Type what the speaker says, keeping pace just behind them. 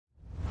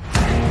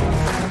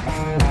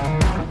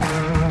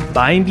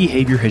Buying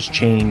behavior has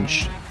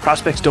changed.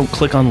 Prospects don't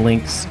click on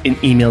links in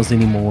emails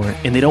anymore,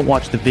 and they don't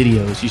watch the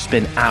videos you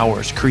spend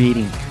hours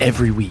creating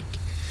every week.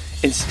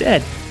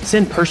 Instead,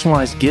 send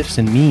personalized gifts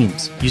and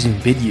memes using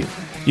Vidyou.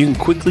 You can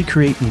quickly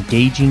create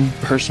engaging,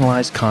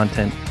 personalized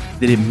content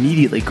that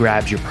immediately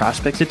grabs your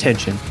prospect's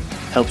attention,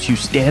 helps you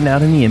stand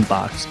out in the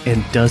inbox,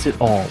 and does it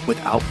all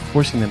without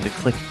forcing them to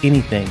click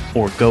anything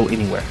or go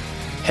anywhere.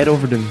 Head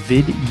over to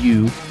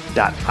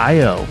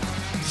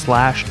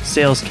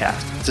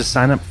vidyou.io/salescast to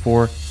sign up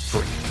for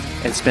free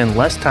and spend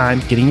less time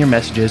getting your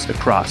messages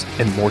across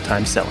and more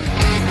time selling.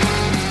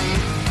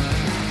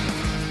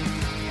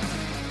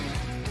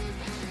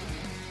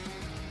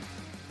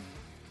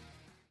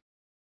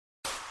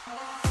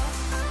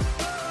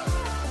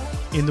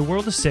 In the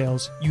world of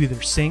sales, you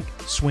either sink,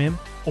 swim,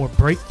 or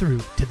break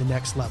through to the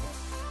next level.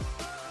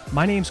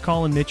 My name's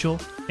Colin Mitchell,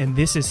 and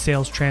this is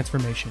Sales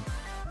Transformation,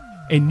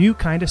 a new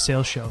kind of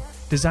sales show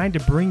designed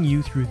to bring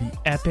you through the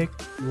epic,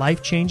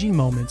 life-changing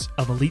moments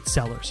of elite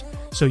sellers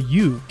so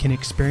you can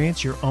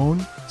experience your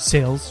own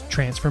sales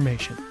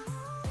transformation.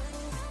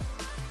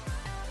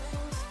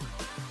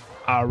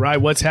 All right,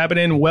 what's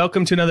happening?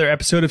 Welcome to another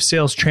episode of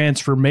Sales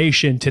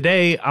Transformation.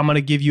 Today, I'm going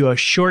to give you a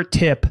short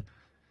tip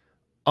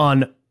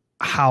on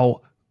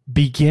how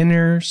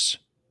beginners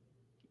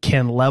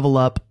can level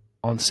up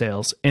on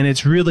sales. And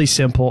it's really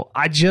simple.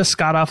 I just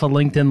got off a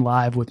LinkedIn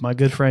Live with my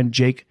good friend,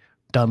 Jake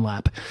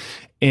Dunlap.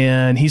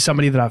 And he's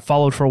somebody that I've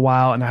followed for a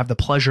while, and I have the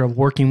pleasure of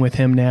working with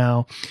him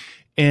now.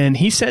 And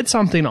he said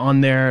something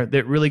on there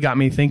that really got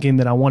me thinking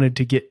that I wanted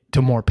to get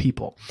to more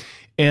people.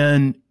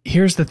 And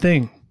here's the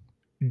thing.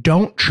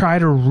 Don't try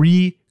to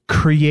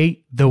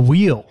recreate the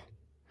wheel.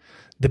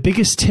 The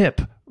biggest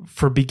tip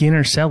for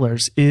beginner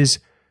sellers is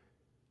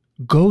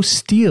go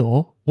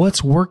steal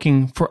what's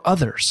working for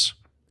others.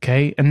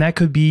 Okay. And that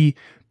could be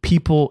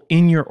people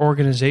in your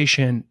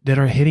organization that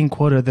are hitting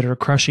quota, that are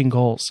crushing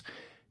goals.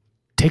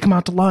 Take them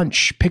out to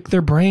lunch, pick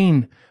their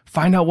brain,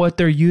 find out what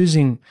they're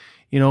using,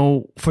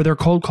 for their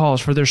cold calls,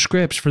 for their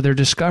scripts, for their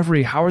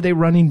discovery. How are they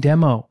running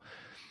demo?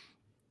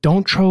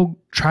 Don't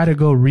try to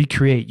go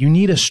recreate. You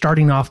need a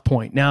starting off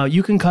point. Now,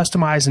 you can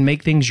customize and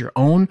make things your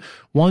own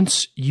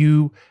once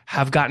you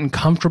have gotten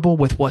comfortable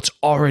with what's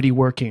already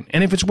working.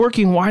 And if it's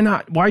working, why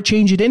not? Why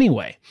change it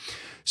anyway?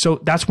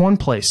 So that's one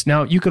place.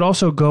 Now, you could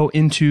also go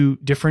into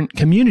different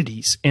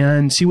communities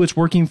and see what's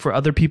working for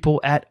other people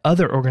at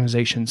other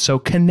organizations. So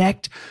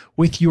connect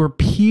with your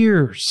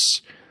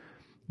peers.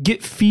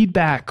 Get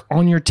feedback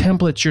on your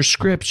templates, your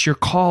scripts, your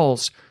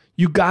calls.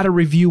 You got to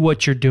review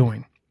what you're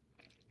doing.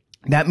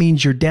 That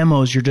means your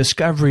demos, your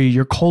discovery,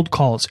 your cold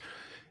calls.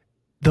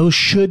 Those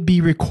should be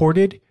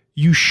recorded.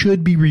 You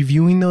should be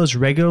reviewing those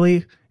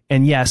regularly.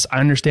 And yes, I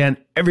understand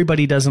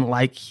everybody doesn't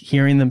like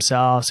hearing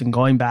themselves and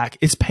going back.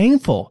 It's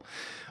painful.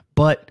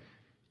 But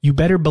you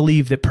better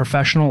believe that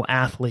professional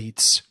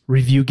athletes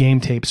review game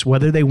tapes,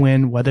 whether they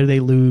win, whether they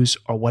lose,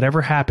 or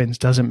whatever happens,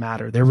 doesn't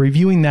matter. They're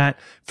reviewing that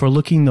for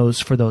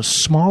for those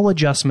small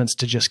adjustments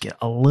to just get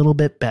a little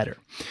bit better.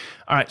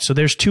 All right, so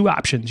there's two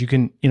options. You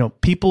can,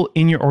 people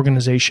in your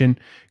organization,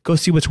 go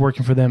see what's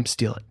working for them,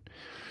 steal it.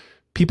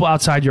 People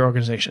outside your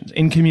organizations,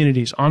 in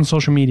communities, on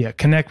social media,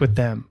 connect with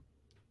them.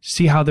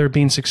 See how they're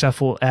being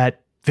successful at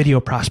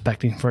video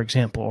prospecting, for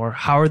example, or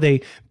how are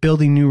they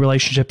building new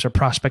relationships or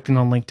prospecting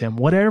on LinkedIn,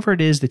 whatever it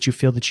is that you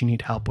feel that you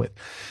need help with.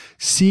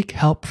 Seek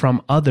help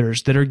from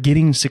others that are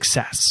getting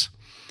success.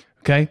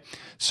 Okay.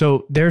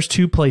 So there's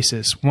two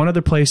places. One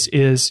other place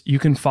is you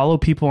can follow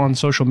people on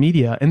social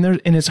media,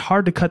 and it's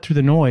hard to cut through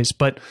the noise,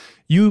 but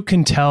you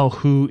can tell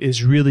who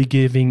is really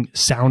giving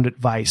sound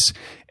advice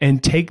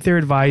and take their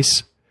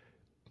advice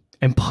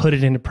and put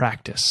it into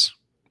practice.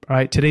 All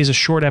right. Today's a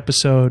short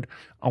episode.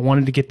 I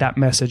wanted to get that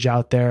message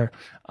out there.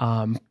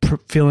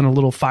 Feeling a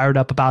little fired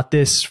up about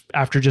this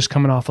after just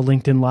coming off a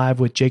LinkedIn Live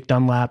with Jake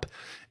Dunlap.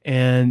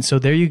 And so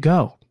there you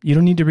go. You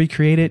don't need to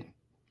recreate it.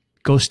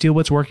 Go steal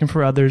what's working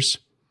for others.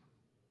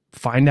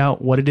 Find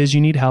out what it is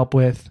you need help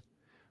with.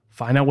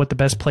 Find out what the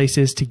best place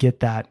is to get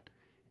that,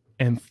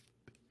 and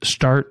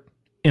start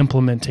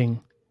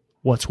implementing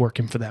what's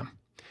working for them.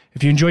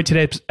 If you enjoyed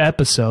today's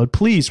episode,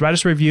 please write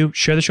us a review,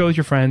 share the show with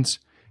your friends.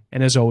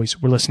 And as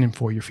always, we're listening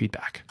for your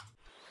feedback.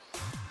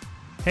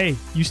 Hey,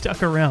 you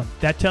stuck around.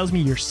 That tells me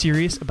you're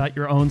serious about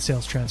your own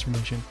sales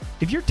transformation.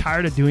 If you're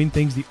tired of doing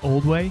things the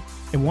old way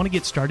and want to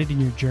get started in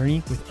your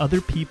journey with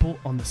other people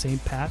on the same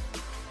path,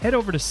 head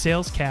over to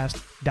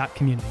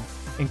salescast.community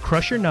and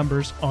crush your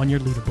numbers on your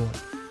leaderboard.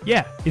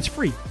 Yeah, it's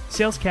free,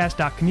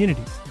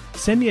 salescast.community.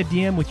 Send me a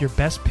DM with your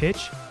best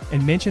pitch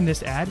and mention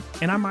this ad,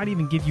 and I might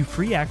even give you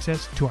free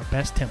access to our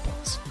best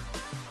templates.